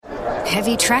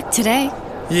Heavy track today.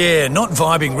 Yeah, not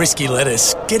vibing risky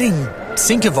lettuce. Getting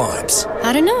sinker vibes.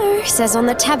 I don't know. Says on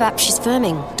the Tab app she's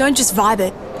firming. Don't just vibe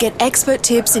it. Get expert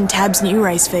tips in Tab's new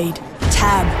race feed.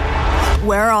 Tab.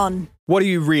 We're on. What are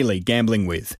you really gambling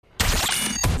with?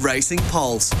 Racing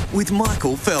Pulse with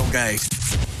Michael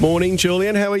Felgate. Morning,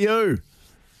 Julian. How are you?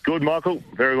 Good, Michael.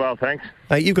 Very well, thanks.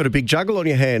 You've got a big juggle on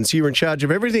your hands. You're in charge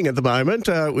of everything at the moment,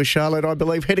 with Charlotte, I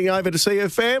believe, heading over to see her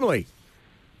family.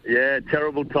 Yeah,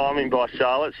 terrible timing by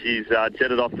Charlotte. She's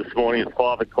jetted off this morning at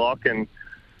 5 o'clock and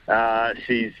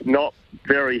she's not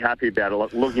very happy about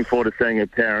it. Looking forward to seeing her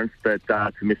parents, but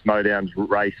to miss Modown's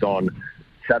race on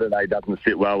Saturday doesn't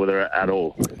sit well with her at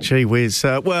all. Gee whiz.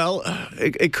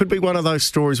 It could be one of those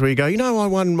stories where you go, I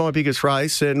won my biggest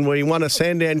race and we won a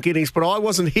Sandown Guineas, but I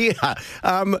wasn't here.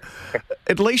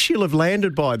 At least she'll have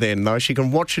landed by then, though. She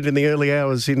can watch it in the early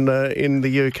hours in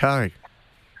the UK.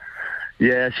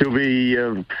 Yeah, she'll be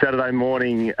Saturday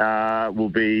morning. I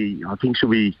think she'll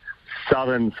be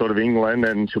southern sort of England,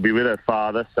 and she'll be with her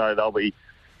father. So they'll be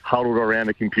huddled around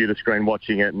a computer screen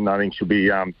watching it, and I think she'll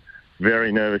be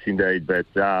very nervous indeed. But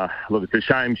look, it's a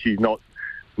shame she's not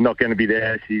going to be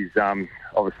there. She's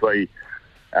obviously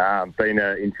been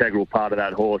an integral part of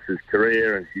that horse's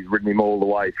career, and she's ridden him all the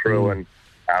way through. And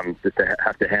just to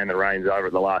have to hand the reins over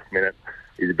at the last minute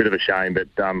is a bit of a shame.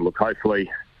 But look, hopefully.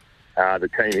 The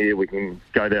team here, we can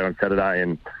go there on Saturday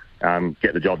and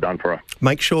get the job done for her.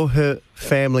 Make sure her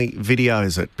family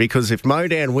videos it, because if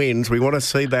Modown wins, we want to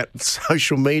see that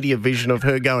social media vision of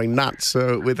her going nuts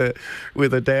with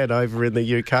her dad over in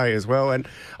the UK as well. And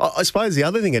I suppose the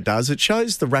other thing it does, it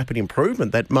shows the rapid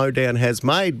improvement that Modown has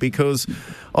made, because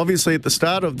obviously at the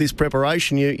start of this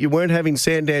preparation, you weren't having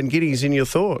Sandown Guineas in your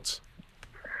thoughts.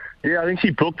 Yeah, I think she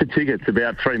booked the tickets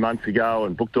about 3 months ago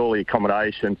and booked all the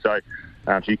accommodation, so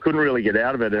she couldn't really get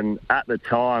out of it. And at the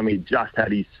time, he just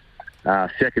had his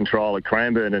second trial at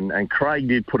Cranbourne, and Craig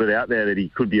did put it out there that he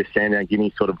could be a Sandown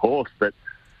Guineas sort of horse, but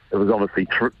it was obviously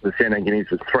the Sandown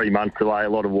Guineas was 3 months away, a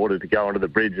lot of water to go under the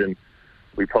bridge, and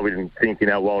we probably didn't think in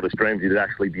our wildest dreams he'd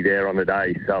actually be there on the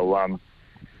day. So,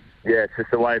 yeah, it's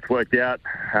just the way it's worked out.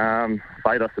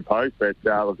 Fate, I suppose, but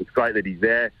look, it's great that he's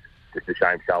there. Just a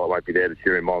shame Charlotte won't be there to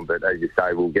cheer him on, but as you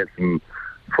say, we'll get some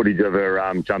footage of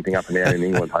her jumping up and down in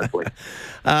England, hopefully.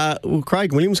 Well,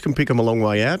 Craig Williams can pick him a long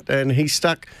way out, and he's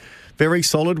stuck very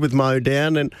solid with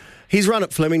Modown, and his run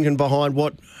at Flemington behind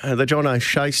what the John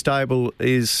O'Shea stable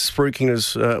is spruiking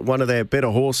as one of their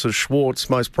better horses, Schwartz,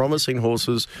 most promising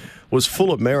horses, was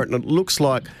full of merit, and it looks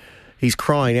like he's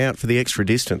crying out for the extra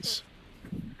distance.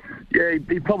 Yeah,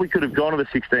 he probably could have gone to the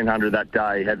 1600 that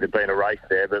day had there been a race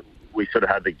there, but we sort of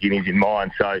had the Guineas in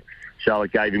mind, so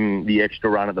Charlotte gave him the extra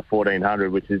run at the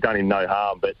 1400, which has done him no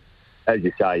harm. But as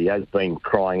you say, he has been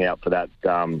crying out for that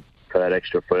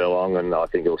extra furlong, and I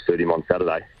think it'll suit him on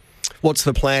Saturday. What's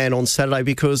the plan on Saturday?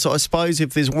 Because I suppose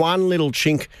if there's one little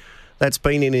chink that's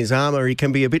been in his armour, he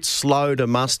can be a bit slow to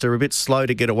muster, a bit slow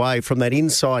to get away from that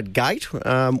inside gate.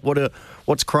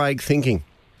 What's Craig thinking?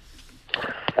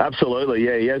 Absolutely,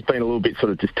 yeah. He has been a little bit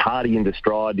sort of just tardy into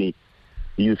stride. He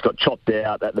just got chopped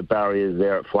out at the barriers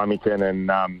there at Flemington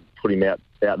and put him out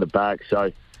the back.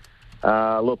 So,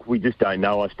 look, we just don't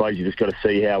know. I suppose you just got to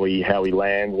see how he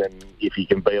lands, and if he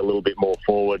can be a little bit more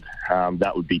forward,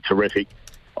 that would be terrific.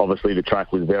 Obviously, the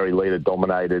track was very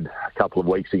leader-dominated a couple of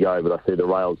weeks ago, but I see the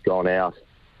rail's gone out,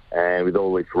 and with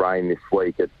all this rain this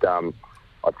week, I'd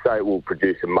say it will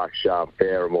produce a much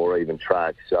fairer, more even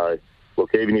track. So,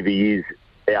 look, even if he is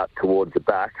out towards the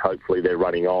back, hopefully they're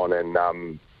running on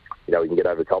and we can get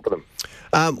over the top of them.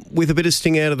 With a bit of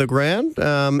sting out of the ground,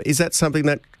 is that something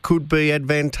that could be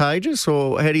advantageous,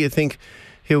 or how do you think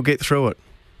he'll get through it?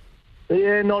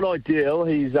 Yeah, not ideal.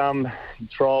 He's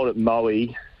trialled at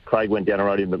Moe. Craig went down and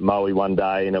rode him at Moe one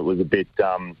day, and it was a bit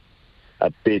chopped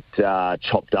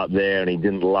up there, and he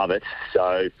didn't love it.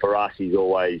 So for us, he's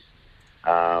always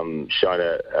shown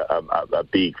a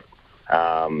big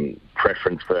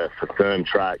preference for firm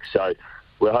tracks. So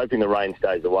we're hoping the rain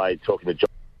stays away. Talking to Josh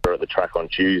at the track on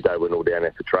Tuesday when we were down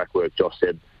there for track work, Josh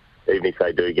said even if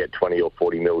they do get 20 or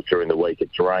 40 mils during the week,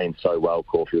 it's rained so well,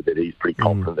 Caulfield, that he's pretty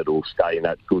confident that it'll stay in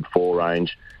that good 4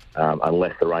 range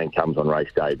unless the rain comes on race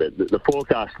day. But the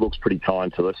forecast looks pretty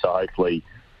kind to us, so hopefully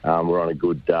we're on a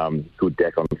good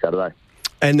deck on Saturday.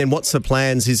 And then what's the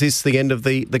plans? Is this the end of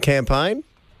the campaign?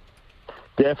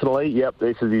 Definitely, yep.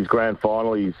 This is his grand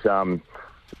final.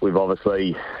 We've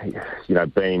obviously,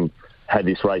 had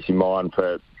this race in mind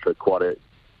for quite a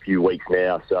few weeks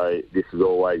now, so this is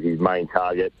always his main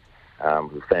target. It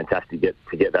was fantastic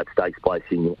to get that stakes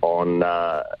placing on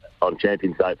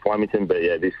Champions Day at Flemington, but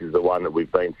yeah, this is the one that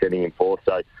we've been setting him for.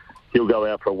 So he'll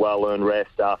go out for a well-earned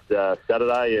rest after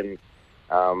Saturday, and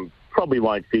Probably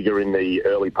won't figure in the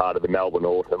early part of the Melbourne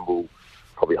Autumn. We'll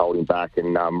probably hold him back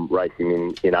and race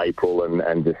him in April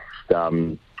and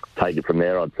just take it from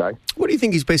there, I'd say. What do you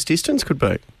think his best distance could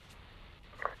be?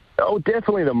 Oh,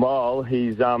 definitely the mile.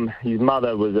 His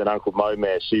mother was an Uncle Mo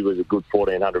mare. She was a good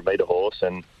 1,400-metre horse,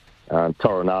 and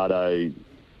Toronado,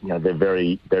 they're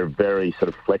very sort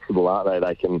of flexible, aren't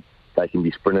they? They can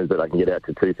be sprinters, but they can get out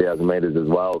to 2,000 metres as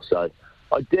well. So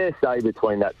I dare say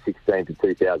between that 16 to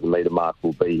 2,000 metre mark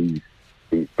will be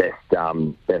his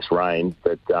best range.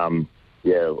 But I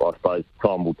suppose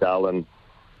time will tell, and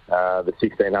the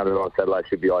 1,600 on Saturday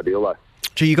should be ideal though.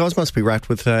 Gee, you guys must be wrapped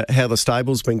with how the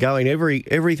stable's been going.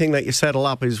 Everything that you saddle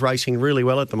up is racing really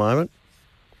well at the moment.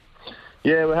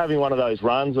 Yeah, we're having one of those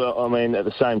runs. I mean, at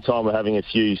the same time, we're having a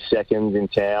few seconds in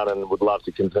town and would love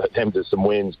to convert them to some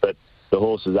wins, but the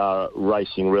horses are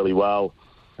racing really well.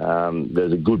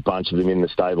 There's a good bunch of them in the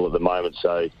stable at the moment,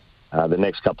 so the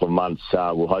next couple of months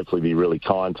will hopefully be really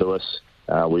kind to us.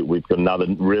 We've got another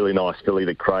really nice filly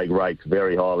that Craig rates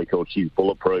very highly called She's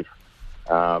Bulletproof.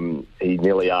 He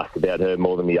nearly asked about her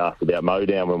more than he asked about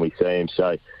Modown when we see him,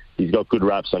 so he's got good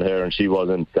raps on her, and she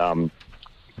wasn't...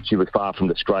 She was far from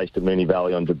disgraced at Moonee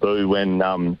Valley on debut when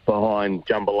behind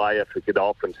Jambalaya for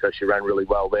Godolphin, so she ran really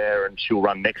well there, and she'll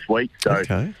run next week. So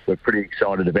We're pretty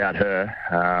excited about her,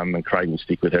 and Craig will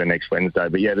stick with her next Wednesday.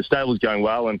 But yeah, the stable's going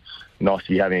well, and nice to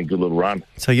be having a good little run.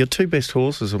 So your two best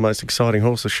horses, or most exciting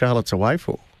horses, Charlotte's away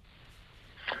for?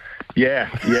 Yeah.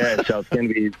 So it's going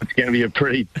to be a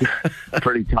pretty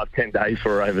tough 10 days for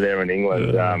her over there in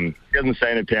England. She hasn't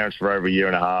seen her parents for over a year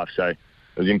and a half, so it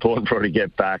was important for her to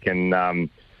get back and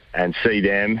see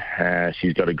them.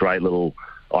 She's got a great little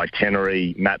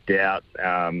itinerary mapped out.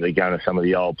 They're going to some of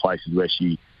the old places where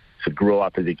she sort of grew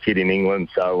up as a kid in England,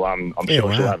 so I'm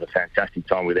sure she'll have a fantastic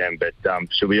time with them. But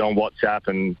she'll be on WhatsApp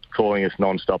and calling us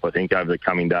non-stop, I think, over the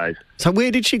coming days. So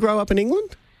where did she grow up in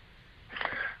England?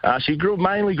 She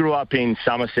mainly grew up in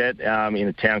Somerset, in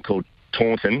a town called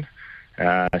Taunton.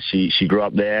 She grew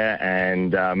up there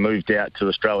and moved out to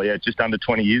Australia just under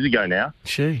 20 years ago now.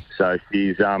 So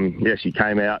she's she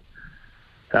came out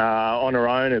on her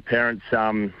own. Her parents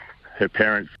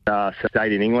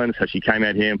stayed in England, so she came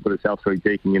out here and put herself through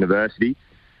Deakin University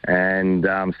and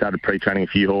started pre-training a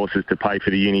few horses to pay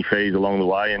for the uni fees along the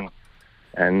way,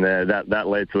 and that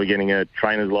led to her getting a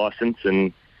trainer's license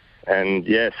and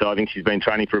so I think she's been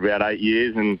training for about 8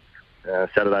 years, and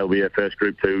Saturday will be her first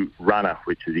Group 2 runner,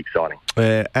 which is exciting.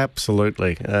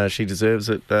 Absolutely. She deserves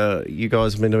it. You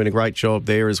guys have been doing a great job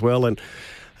there as well. And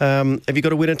have you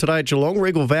got a winner today at Geelong?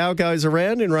 Regal Vow goes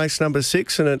around in race number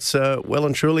 6, and it's well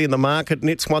and truly in the market, and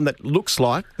it's one that looks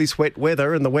like this wet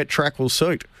weather and the wet track will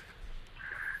suit.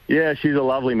 Yeah, she's a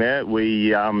lovely mare.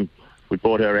 We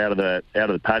bought her out of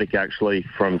the paddock actually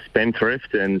from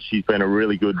Spendthrift, and she's been a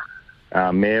really good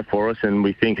mare for us, and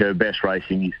we think her best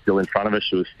racing is still in front of us.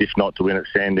 She was stiff not to win at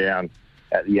Sandown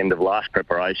at the end of last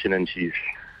preparation, and she's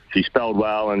spelled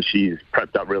well, and she's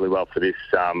prepped up really well for this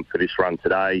run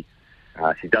today.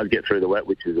 She does get through the wet,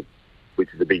 which is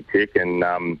a big tick, and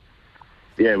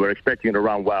we're expecting her to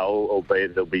run well,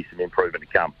 albeit there'll be some improvement to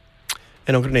come.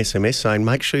 And I've got an SMS saying,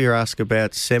 make sure you ask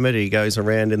about Semity goes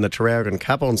around in the Traralgon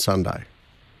Cup on Sunday.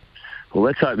 Well,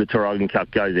 let's hope the Traralgon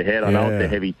Cup goes ahead. I know it's a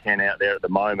heavy 10 out there at the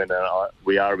moment, and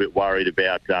we are a bit worried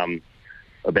about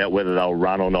whether they'll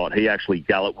run or not. He actually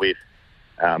galloped with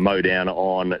Modown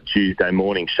on Tuesday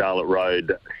morning. Charlotte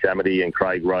rode Samity and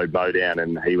Craig rode Modown,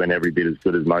 and he went every bit as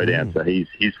good as Modown. So he's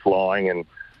flying, and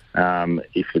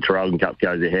if the Traralgon Cup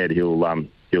goes ahead, he'll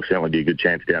certainly be a good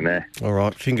chance down there. All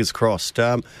right, fingers crossed.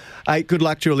 Hey, good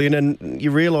luck, Julian. And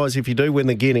you realise if you do win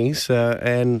the Guineas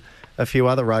and a few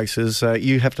other races,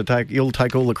 you'll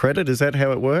take all the credit. Is that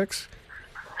how it works?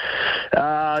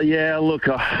 Yeah. Look,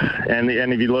 and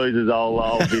if he loses,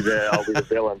 I'll be the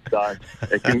villain. So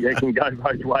it can go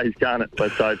both ways, can't it?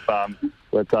 Let's hope.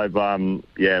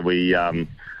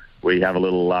 We have a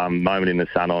little moment in the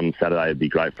sun on Saturday. It'd be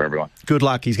great for everyone. Good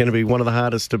luck. He's going to be one of the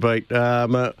hardest to beat.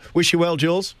 Wish you well,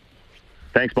 Jules.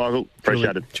 Thanks, Michael.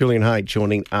 Appreciate it. Julian Hay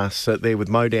joining us there with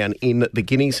Modown in the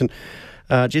Guineas. And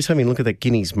just having a look at the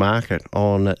Guineas market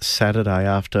on Saturday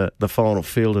after the final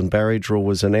field and barrier draw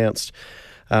was announced.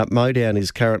 Modown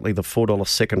is currently the $4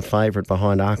 second favourite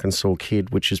behind Arkansas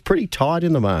Kid, which is pretty tight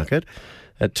in the market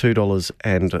at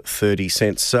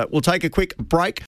 $2.30. We'll take a quick break.